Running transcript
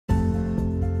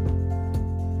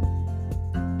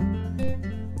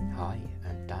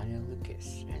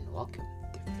welcome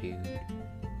to Food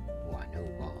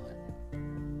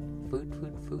 101. Food,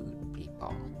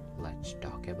 people. Let's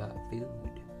talk about food.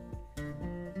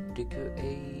 To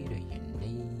create a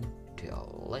unique,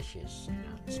 delicious, and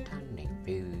outstanding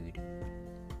food,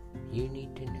 you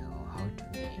need to know how to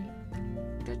make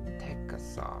the Checca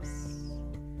Sauce.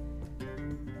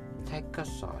 Checca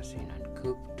sauce is an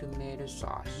uncooked tomato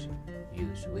sauce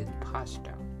used with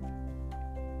pasta.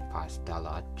 Pasta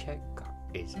alla Checca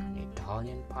is an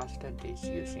Italian pasta dish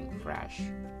using fresh,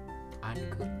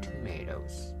 uncooked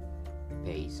tomatoes,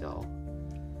 basil,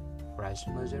 fresh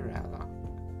mozzarella,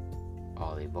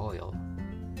 olive oil,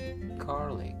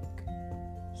 garlic,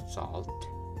 salt,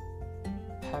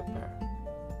 pepper,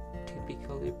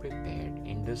 typically prepared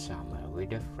in the summer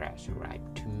with the fresh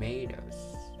ripe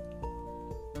tomatoes.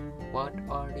 What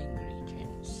are the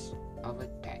ingredients of a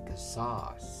Checca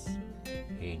sauce?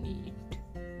 You need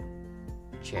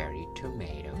cherry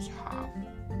tomatoes half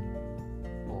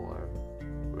or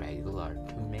regular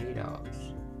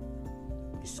tomatoes,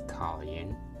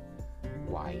 scallion,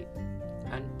 white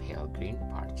and pale green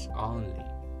parts only,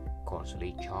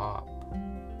 coarsely chopped,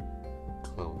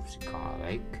 cloves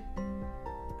garlic,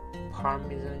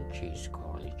 Parmesan cheese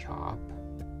coarsely chopped,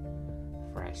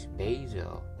 fresh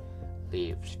basil,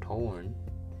 leaves torn,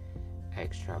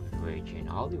 extra virgin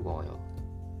olive oil,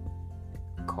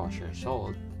 kosher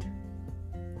salt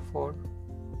for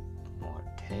more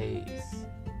taste.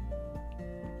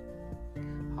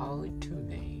 How to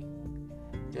make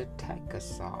the Checca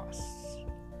sauce.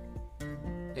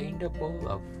 In the bowl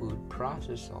of food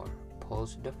processor,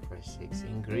 pulse the first 6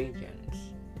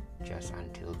 ingredients just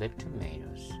until the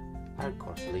tomatoes are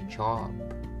coarsely chopped.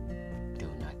 Do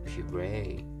not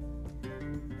puree.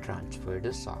 Transfer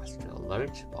the sauce to a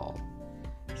large bowl,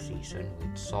 season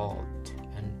with salt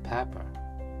and pepper.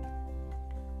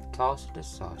 Toss the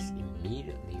sauce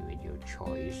immediately with your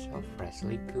choice of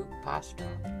freshly cooked pasta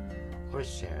or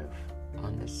serve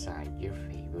on the side your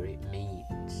favorite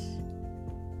meats.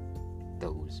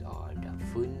 Those are the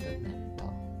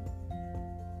fundamental,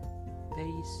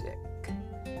 basic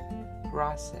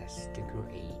process to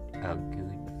create a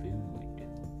good food.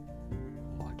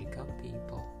 Welcome,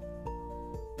 people.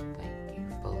 Thank you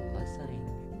for listening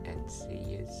and see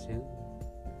you soon.